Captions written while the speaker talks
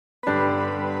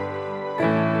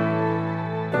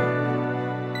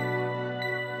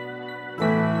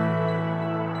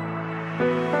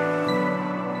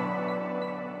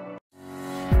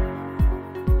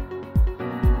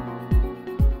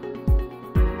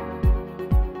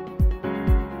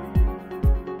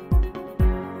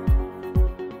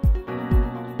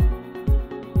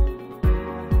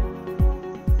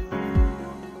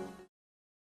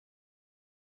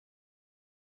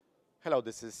Hello,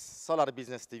 this is Solar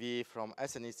Business TV from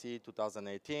SNEC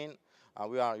 2018.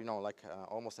 We are,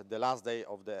 almost at the last day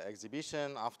of the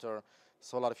exhibition after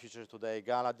Solar Future Today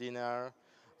Gala Dinner,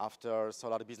 after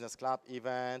Solar Business Club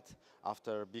event,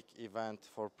 after big event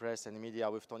for press and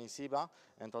media with Tony Siba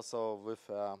and also with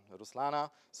Ruslana.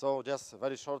 So just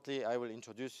very shortly, I will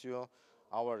introduce you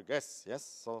our guests.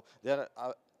 Yes, so they're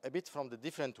a bit from the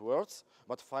different worlds,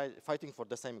 but fighting for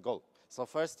the same goal. So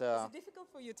first, Is it difficult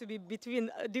for you to be between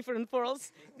different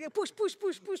worlds? Yeah, push.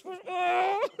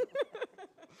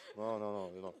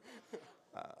 no.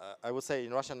 I would say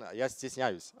in Russian, я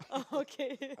стесняюсь.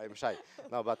 Okay. I'm shy.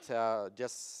 No, but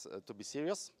just to be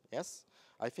serious, yes.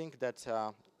 I think that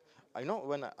I know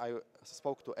when I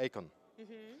spoke to Akon,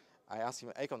 I asked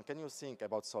him, Akon, can you think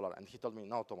about solar? And he told me,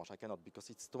 no, Tomasz, I cannot because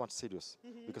it's too much serious,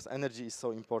 because energy is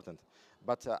so important.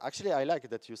 But actually, I like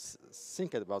that you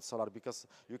think about solar because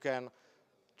you can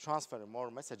transfer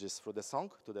more messages through the song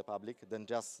to the public than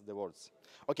just the words.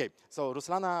 Okay, so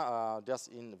Ruslana, just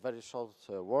in very short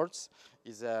words,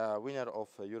 is a winner of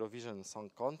Eurovision Song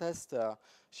Contest.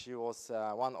 She was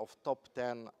one of top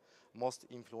 10 most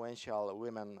influential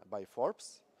women by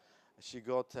Forbes. She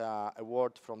got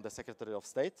award from the Secretary of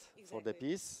State for the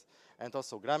Peace, and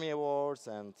also Grammy Awards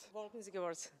and World Music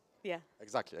Awards. Yeah.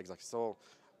 Exactly. So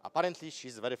apparently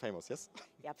she's very famous, yes?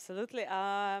 Yeah, absolutely.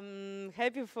 I'm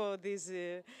happy for this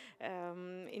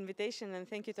invitation, and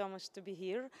thank you, Thomas, to be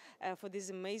here for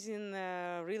these amazing,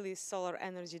 really solar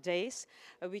energy days,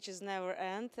 which is never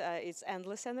end. It's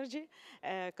endless energy,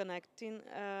 connecting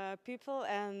people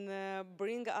and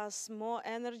bring us more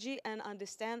energy and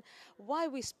understand why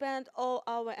we spend all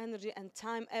our energy and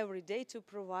time every day to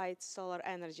provide solar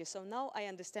energy. So now I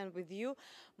understand with you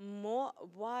more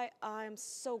why I'm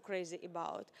so crazy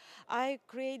about. I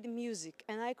create music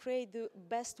and I create the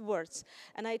best words,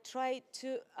 and I try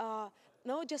to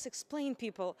not just explain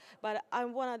people, but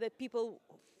I'm one of the people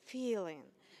feeling.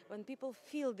 When people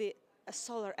feel the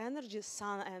solar energy,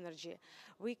 sun energy,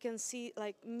 we can see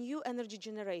like new energy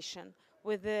generation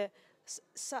with the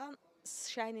sun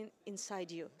shining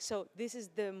inside you. So this is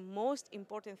the most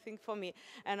important thing for me.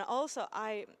 And also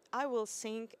I will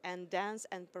sing and dance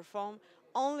and perform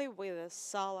only with the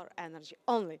solar energy,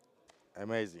 only.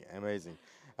 Amazing.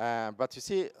 But you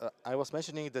see, I was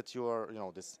mentioning that you are,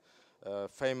 this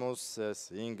famous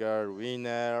singer,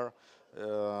 winner,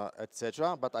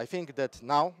 etc. But I think that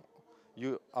now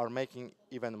you are making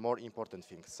even more important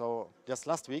things. So just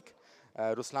last week,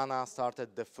 Ruslana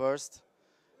started the first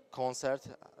concert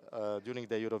during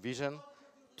the Eurovision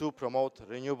to promote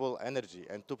renewable energy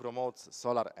and to promote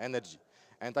solar energy.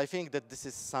 And I think that this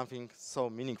is something so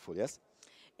meaningful, yes?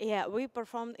 Yeah, we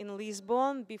performed in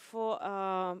Lisbon before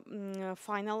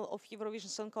final of Eurovision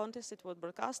Song Contest. It was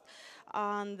broadcast,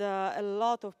 and a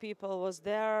lot of people was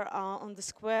there on the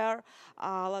square.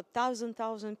 Like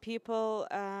thousand people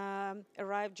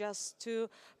arrived just to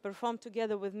perform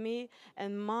together with me.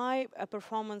 And my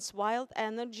performance, Wild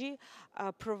Energy,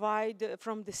 provide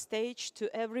from the stage to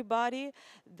everybody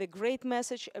the great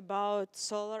message about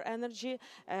solar energy,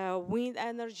 wind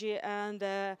energy, and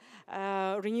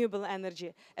renewable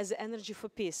energy as energy for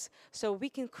peace. So we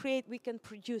can create, we can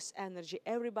produce energy.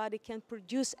 Everybody can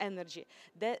produce energy.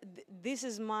 This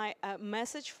is my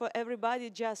message for everybody.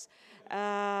 Just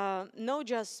not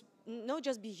just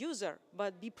be user,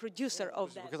 but be producer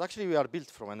of that. Because actually we are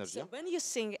built from energy. So when you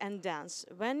sing and dance,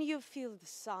 when you feel the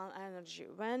sun energy,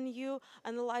 when you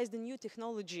analyze the new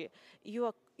technology, you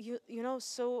are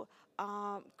so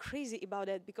crazy about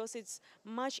it, because it's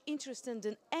much interesting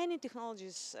than any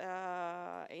technologies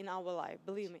in our life,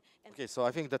 believe me. And okay, so I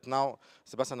think that now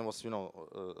Sebastian was,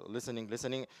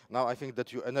 listening. Now I think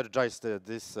that you energized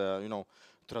this,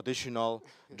 traditional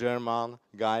German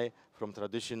guy from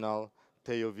traditional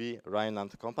TUV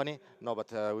Rhineland company. No,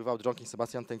 but without joking,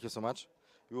 Sebastian, thank you so much.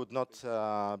 We would not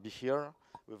be here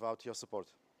without your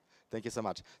support. Thank you so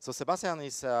much. So Sebastian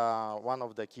is one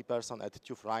of the key person at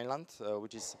TÜV Rheinland,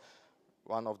 which is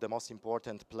one of the most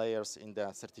important players in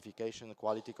the certification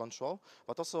quality control,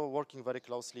 but also working very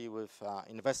closely with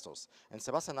investors. And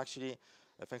Sebastian actually,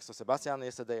 thanks to Sebastian,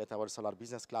 yesterday at our Solar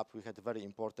Business Club, we had very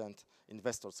important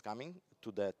investors coming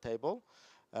to the table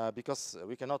because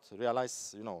we cannot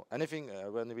realize, anything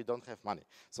when we don't have money.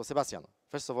 So Sebastian,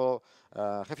 first of all,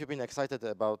 have you been excited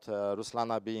about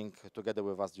Ruslana being together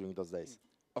with us during those days?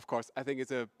 Of course, I think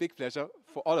it's a big pleasure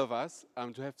for all of us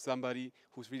to have somebody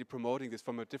who's really promoting this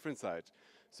from a different side.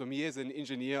 So me as an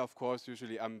engineer, of course,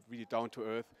 usually I'm really down to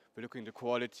earth. We're looking into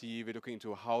quality, we're looking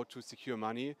into how to secure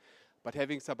money. But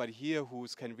having somebody here who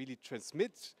can really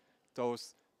transmit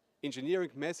those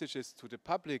engineering messages to the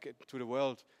public, to the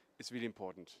world, is really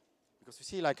important. Because you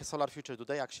see, like Solar Future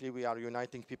Today, actually we are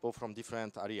uniting people from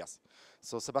different areas.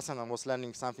 So Sebastian was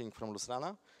learning something from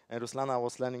Ruslana, and Ruslana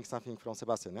was learning something from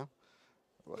Sebastian, yeah?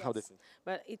 How Yes,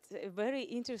 but it's very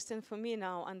interesting for me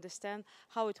now understand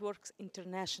how it works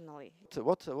internationally.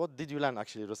 what did you learn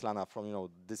actually, Ruslana, from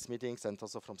these meetings and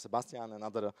also from Sebastian and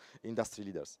other industry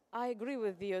leaders? I agree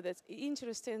with you that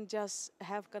interesting just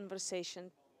have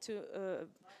conversation to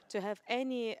have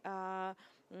any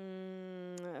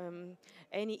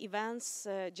events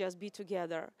just be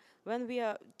together. When we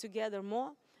are together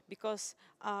more, because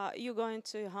you're going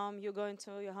to your home, you're going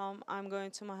to your home, I'm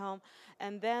going to my home,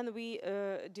 and then we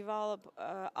develop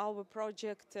our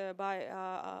project by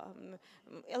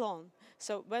alone.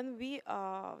 So when we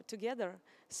are together,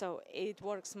 so it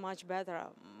works much better,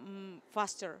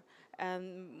 faster,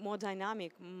 and more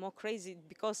dynamic, more crazy,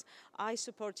 because I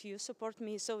support you, support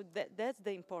me, so that's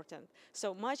the important.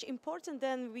 So much important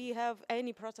than we have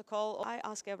any protocol. I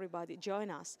ask everybody,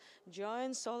 join us,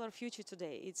 join Solar Future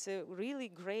Today. It's a really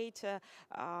great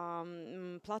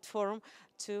platform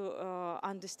to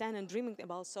understand and dreaming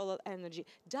about solar energy.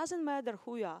 Doesn't matter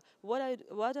who you are,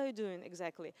 what are you doing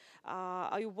exactly?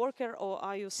 Are you worker or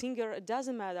are you singer? It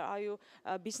doesn't matter. Are you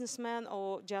a businessman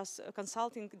or just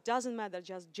consulting? It doesn't matter.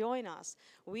 Just join us.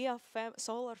 We are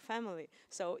solar family.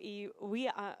 So we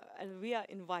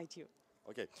invite you.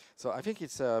 Okay, so I think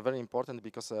it's very important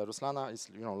because Ruslana is,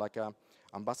 like a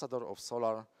ambassador of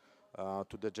solar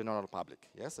to the general public,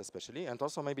 yes, especially, and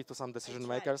also maybe to some decision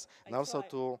makers, and also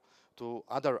to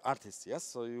other artists, yes.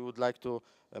 So you would like to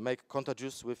make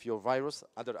contagious with your virus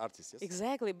other artists, yes.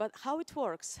 Exactly, but how it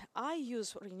works? I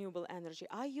use renewable energy.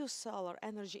 I use solar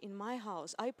energy in my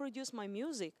house. I produce my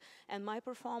music and my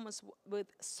performance with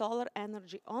solar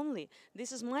energy only.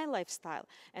 This is my lifestyle,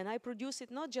 and I produce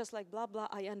it not just like blah blah.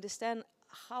 I understand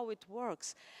how it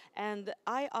works, and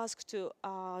I ask to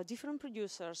different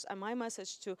producers, and my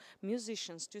message to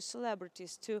musicians, to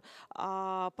celebrities, to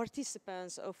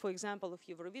participants, for example, of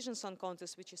Eurovision Song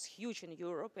Contest, which is huge in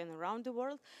Europe and around the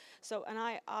world. So, and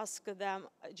I ask them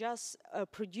just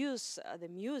produce the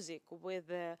music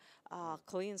with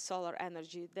clean solar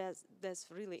energy. That's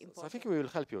really important. So I think we will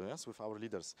help you, yes, with our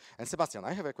leaders. And Sebastian,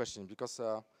 I have a question because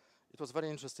it was very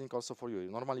interesting also for you.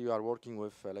 Normally you are working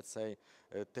with, let's say,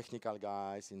 technical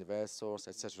guys, investors,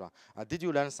 etc. Did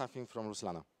you learn something from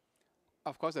Ruslana?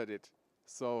 Of course I did.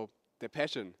 So the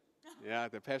passion, yeah,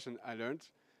 the passion I learned.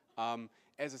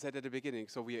 As I said at the beginning,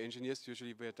 so we are engineers,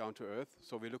 usually we're down to earth,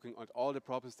 so we're looking at all the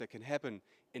problems that can happen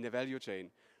in the value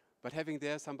chain. But having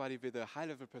there somebody with a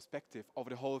high-level perspective of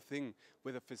the whole thing,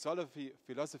 with a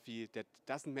philosophy that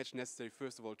doesn't match necessarily,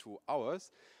 first of all, to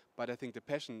ours, but I think the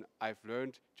passion I've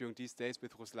learned during these days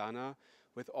with Ruslana,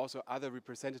 with also other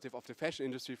representatives of the fashion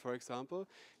industry, for example,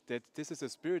 that this is a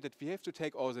spirit that we have to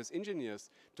take also as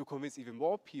engineers to convince even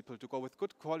more people to go with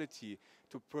good quality,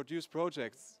 to produce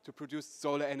projects, to produce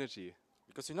solar energy.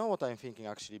 Because you know what I'm thinking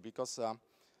actually, because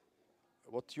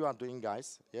what you are doing,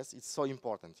 guys, yes, it's so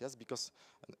important, yes, because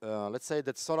let's say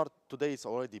that solar today is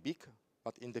already big,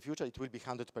 but in the future it will be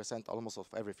 100% almost of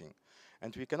everything.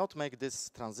 And we cannot make this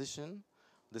transition,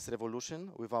 this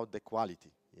revolution without the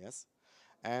quality, yes?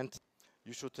 And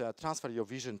you should transfer your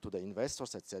vision to the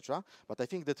investors, etc. But I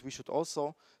think that we should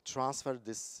also transfer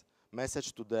this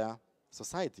message to the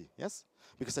society, yes?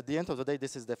 Because at the end of the day,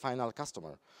 this is the final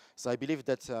customer. So I believe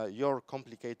that your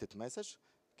complicated message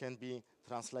can be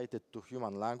translated to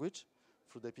human language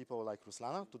through the people like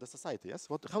Ruslana to the society, yes?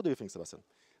 How do you think, Sebastian?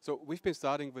 So we've been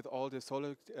starting with all the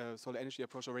solar energy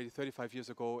approach already 35 years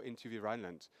ago in TV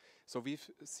Rhineland. So we've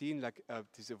seen like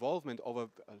this evolvement over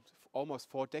almost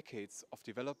 4 decades of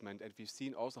development, and we've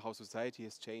seen also how society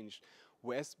has changed.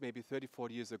 Whereas maybe 30,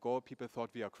 40 years ago, people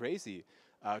thought we are crazy.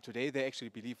 Today they actually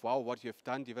believe, wow, what you have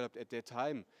done, developed at that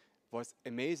time was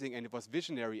amazing and it was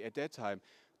visionary at that time.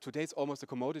 Today it's almost a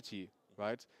commodity.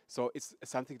 Right? So it's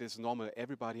something that's normal.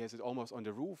 Everybody has it almost on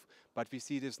the roof, but we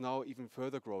see this now even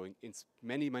further growing in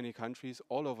many, many countries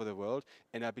all over the world,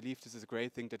 and I believe this is a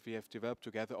great thing that we have developed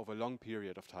together over a long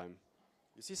period of time.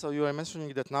 You see, so you are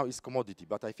mentioning that now is commodity,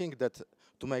 but I think that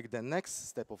to make the next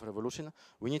step of revolution,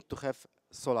 we need to have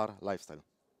solar lifestyle.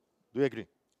 Do you agree?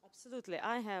 Absolutely.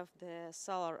 I have the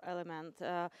solar element,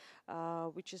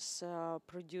 which is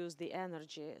produce the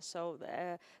energy. So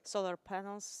the solar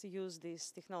panels use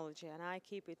this technology, and I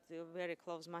keep it very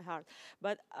close to my heart.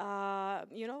 But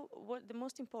you know what? The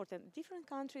most important, different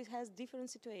countries has different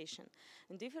situation,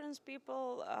 and different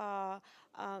people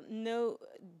know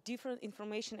different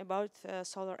information about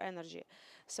solar energy.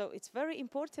 So it's very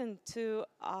important to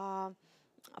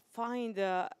find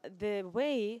the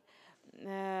way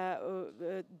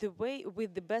the way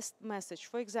with the best message.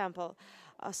 For example,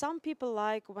 some people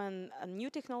like when a new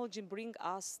technology bring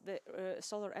us the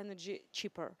solar energy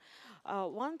cheaper.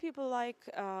 One people like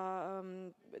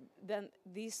then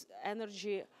this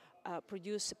energy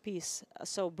produce peace,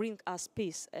 so bring us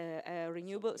peace,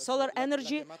 renewable solar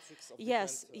energy.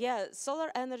 Yes, yeah, solar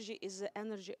energy is the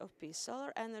energy of peace.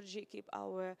 Solar energy keep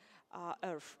our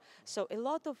earth. So a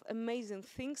lot of amazing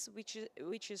things which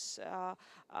is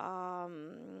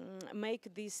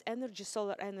make this energy,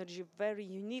 solar energy, very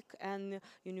unique and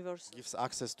universal. Gives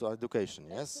access to education,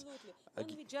 yes?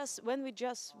 Absolutely. When we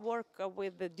just work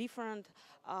with the different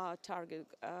target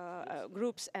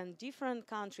groups and different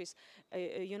countries,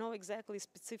 you know exactly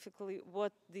specifically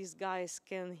what these guys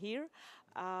can hear.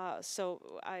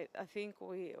 So I think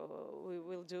we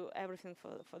will do everything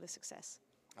for the success.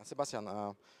 Sebastian,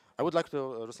 I would like to,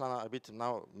 Ruslana, a bit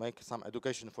now make some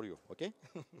education for you, okay?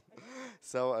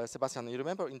 So, Sebastian, you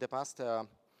remember in the past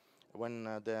when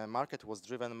the market was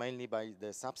driven mainly by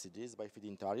the subsidies, by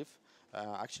feed-in tariff,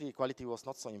 actually quality was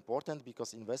not so important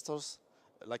because investors,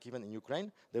 like even in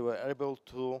Ukraine, they were able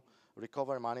to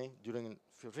recover money during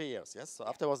 3 years, yes? So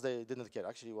afterwards they didn't care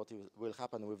actually what will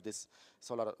happen with this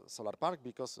solar park,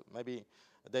 because maybe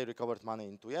they recovered money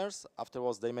in 2 years,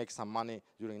 afterwards they make some money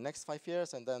during next 5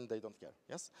 years and then they don't care,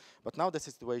 yes? But now the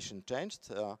situation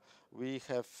changed. We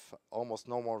have almost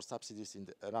no more subsidies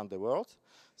around the world.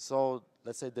 So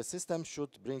let's say the system should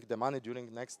bring the money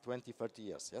during next 20, 30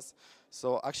 years, yes?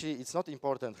 So actually it's not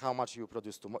important how much you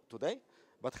produce today,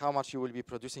 but how much you will be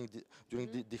producing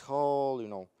during the whole, you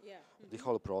know, the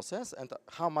whole process, and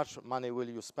how much money will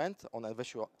you spend on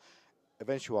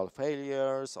eventual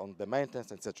failures, on the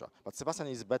maintenance, etc. But Sebastian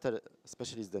is better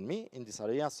specialist than me in this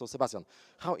area. So Sebastian,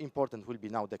 how important will be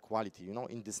now the quality, you know,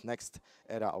 in this next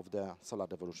era of the solar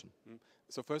revolution?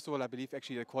 So first of all, I believe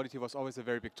actually the quality was always a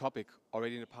very big topic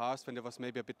already in the past, when there was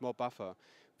maybe a bit more buffer.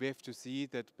 We have to see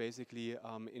that basically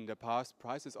in the past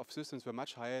prices of systems were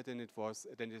much higher than it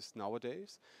is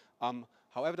nowadays.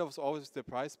 However, there was always the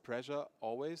price pressure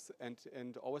always,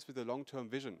 and always with a long-term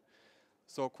vision.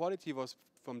 So quality was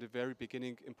from the very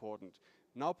beginning important.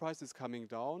 Now prices coming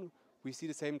down, we see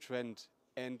the same trend.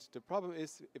 And the problem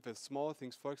is, if a small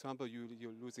things, for example,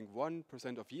 you're losing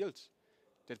 1% of yield,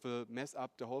 that will mess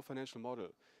up the whole financial model.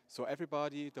 So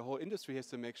everybody, the whole industry has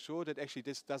to make sure that actually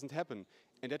this doesn't happen.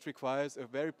 And that requires a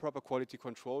very proper quality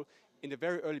control in the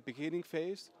very early beginning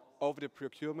phase, over the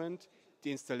procurement,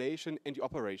 the installation and the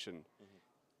operation.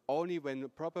 Only when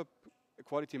proper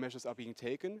quality measures are being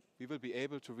taken, we will be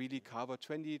able to really cover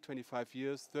 20, 25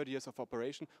 years, 30 years of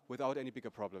operation without any bigger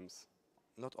problems.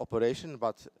 Not operation,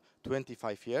 but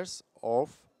 25 years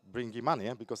of bringing money,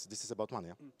 yeah? Because this is about money.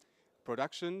 Yeah?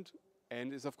 Production,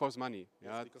 and it's of course money.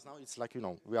 Yes, yeah? Because now it's like, you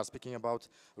know, we are speaking about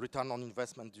return on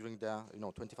investment during the, you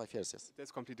know, 25 years, yes?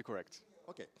 That's completely correct.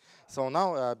 Okay, so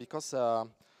now because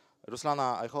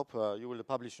Ruslana, I hope you will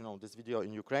publish, you know, this video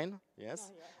in Ukraine,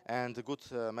 yes, and a good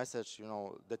message, you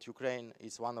know, that Ukraine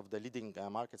is one of the leading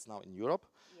markets now in Europe.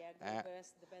 Yeah, the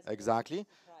best exactly.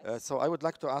 So I would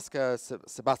like to ask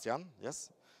Sebastian,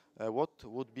 yes, what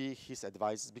would be his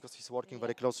advice, because he's working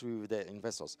very closely with the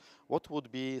investors. What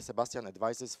would be Sebastian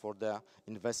advices for the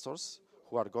investors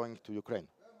who are going to Ukraine?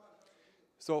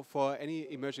 So for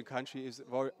any emerging country, it's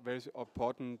very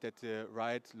important that the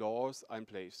right laws are in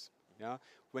place. Yeah?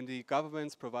 When the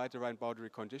governments provide the right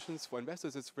boundary conditions, for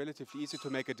investors it's relatively easy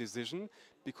to make a decision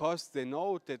because they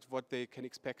know that what they can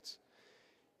expect.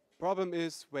 Problem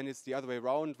is when it's the other way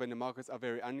around, when the markets are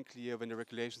very unclear, when the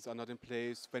regulations are not in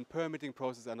place, when permitting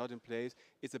processes are not in place,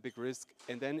 it's a big risk.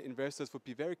 And then investors would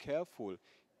be very careful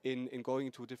in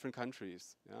going to different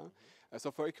countries. Yeah? So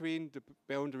for Ukraine, the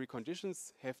boundary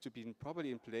conditions have to be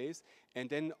properly in place, and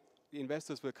then the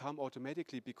investors will come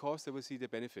automatically because they will see the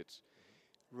benefit.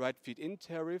 Right feed-in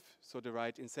tariff, so the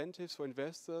right incentives for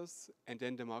investors, and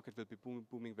then the market will be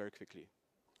booming very quickly.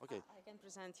 Okay. I can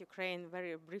present Ukraine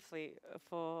very briefly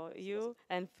for you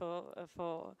and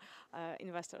for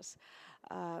investors.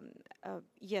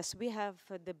 Yes, we have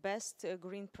the best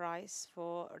green price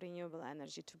for renewable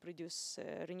energy, to produce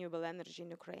renewable energy in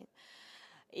Ukraine.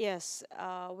 Yes,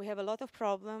 we have a lot of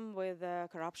problem with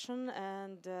corruption,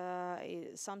 and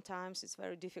sometimes it's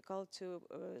very difficult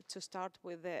to start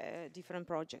with a different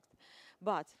project.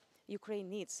 But Ukraine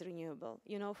needs renewable,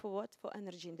 you know, for what? For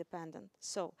energy independent.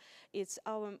 So it's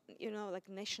our, you know, like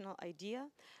national idea,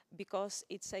 because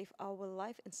it saves our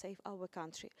life and save our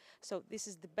country. So this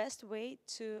is the best way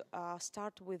to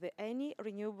start with any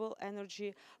renewable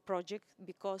energy project,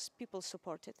 because people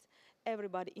support it.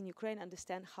 Everybody in Ukraine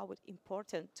understand how it's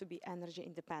important to be energy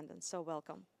independent. So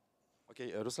welcome.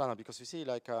 Okay, Ruslana, because you see,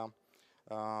 like,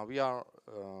 we are,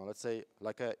 let's say,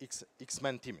 like a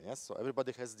X-Men team. Yes, so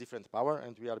everybody has different power,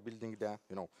 and we are building the,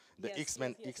 the Yes,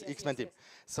 X-Men yes, yes, yes, X-Men yes, team. yes.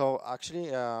 So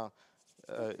actually,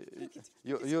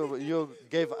 you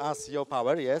gave us your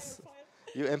power. Yes,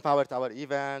 you empowered our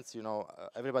events.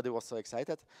 Everybody was so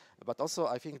excited. But also,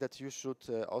 I think that you should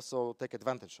also take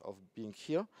advantage of being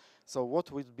here. So,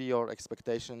 what would be your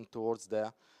expectation towards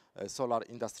the solar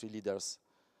industry leaders?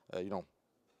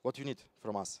 What you need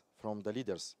from us, from the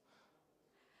leaders?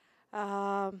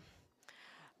 Um,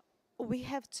 we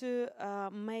have to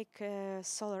make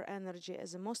solar energy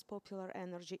as the most popular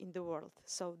energy in the world.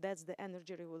 So that's the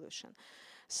energy revolution.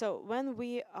 So when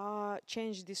we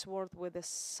change this world with the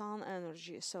sun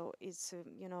energy, so it's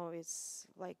it's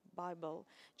like Bible.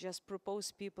 Just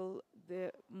propose people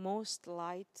the most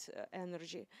light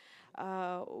energy,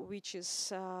 which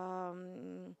is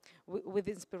with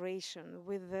inspiration,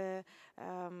 with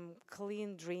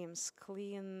clean dreams,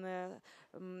 clean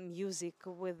music.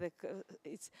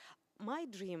 It's my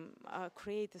dream,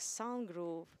 create a sound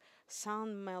groove,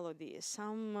 sound melody,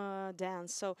 some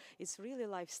dance. So it's really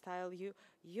lifestyle.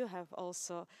 You have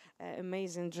also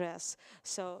amazing dress.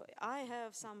 So I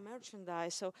have some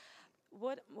merchandise. So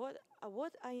what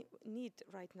I need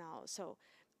right now? So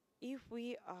if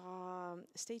we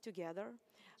stay together,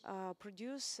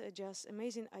 produce just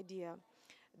amazing idea.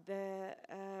 The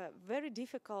very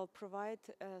difficult provide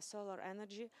solar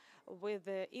energy with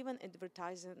even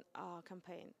advertising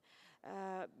campaign.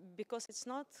 Because it's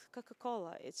not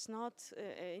Coca-Cola, it's not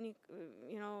any,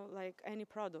 like any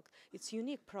product. It's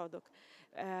unique product.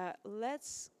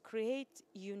 Let's create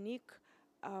unique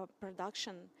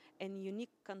production and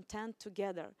unique content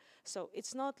together. So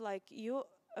it's not like you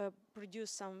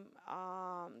produce some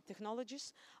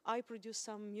technologies, I produce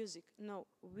some music. No,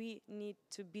 we need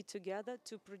to be together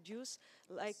to produce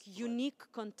like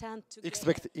unique content together.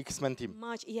 Expect X-Men team.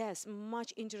 Much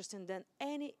interesting than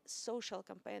any social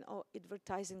campaign or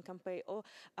advertising campaign or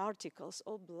articles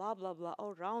or blah blah blah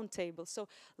or round tables. So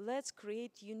let's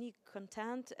create unique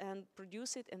content and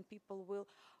produce it, and people will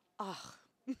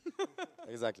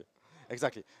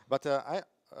Exactly. But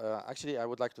actually, I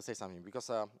would like to say something because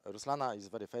Ruslana is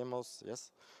very famous.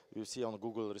 Yes, you see on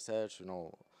Google research,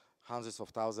 hundreds of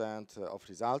thousands of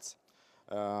results.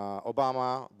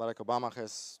 Barack Obama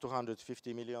has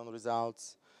 250 million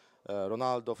results.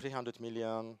 Ronaldo 300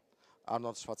 million.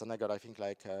 Arnold Schwarzenegger, I think,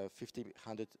 like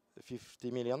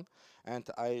 150 million. And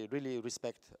I really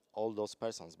respect all those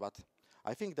persons. But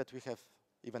I think that we have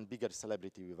even bigger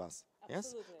celebrity with us.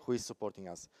 Yes, who is supporting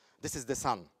us. This is the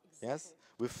sun. Yes,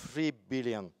 with 3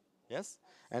 billion. Yes,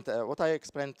 and what I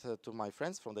explained to my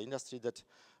friends from the industry that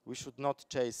we should not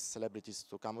chase celebrities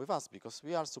to come with us because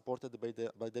we are supported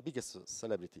by the biggest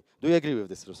celebrity. Do you agree with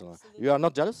this, Ruslana? You are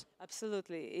not jealous?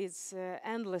 Absolutely. It's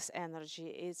endless energy.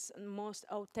 It's most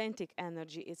authentic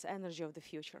energy. It's energy of the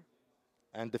future.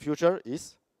 And the future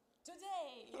is?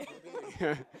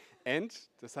 Today! And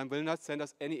the sun will not send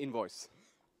us any invoice.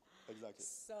 Exactly.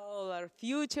 Solar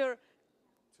future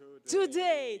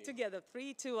today. Together.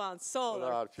 3, 2, 1.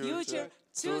 Solar future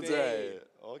today.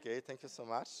 Okay, thank you so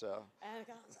much. And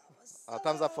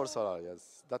Thumbs up for solar,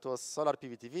 yes. That was Solar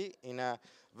PV TV in a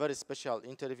very special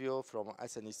interview from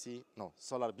SNEC, no,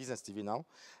 Solar Business TV now,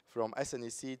 from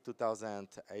SNEC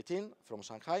 2018 from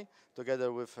Shanghai,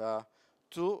 together with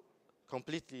two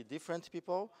completely different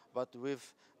people, but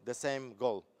with the same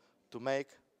goal, to make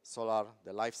solar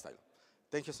the lifestyle.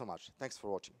 Thank you so much. Thanks for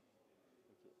watching.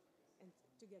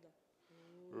 together.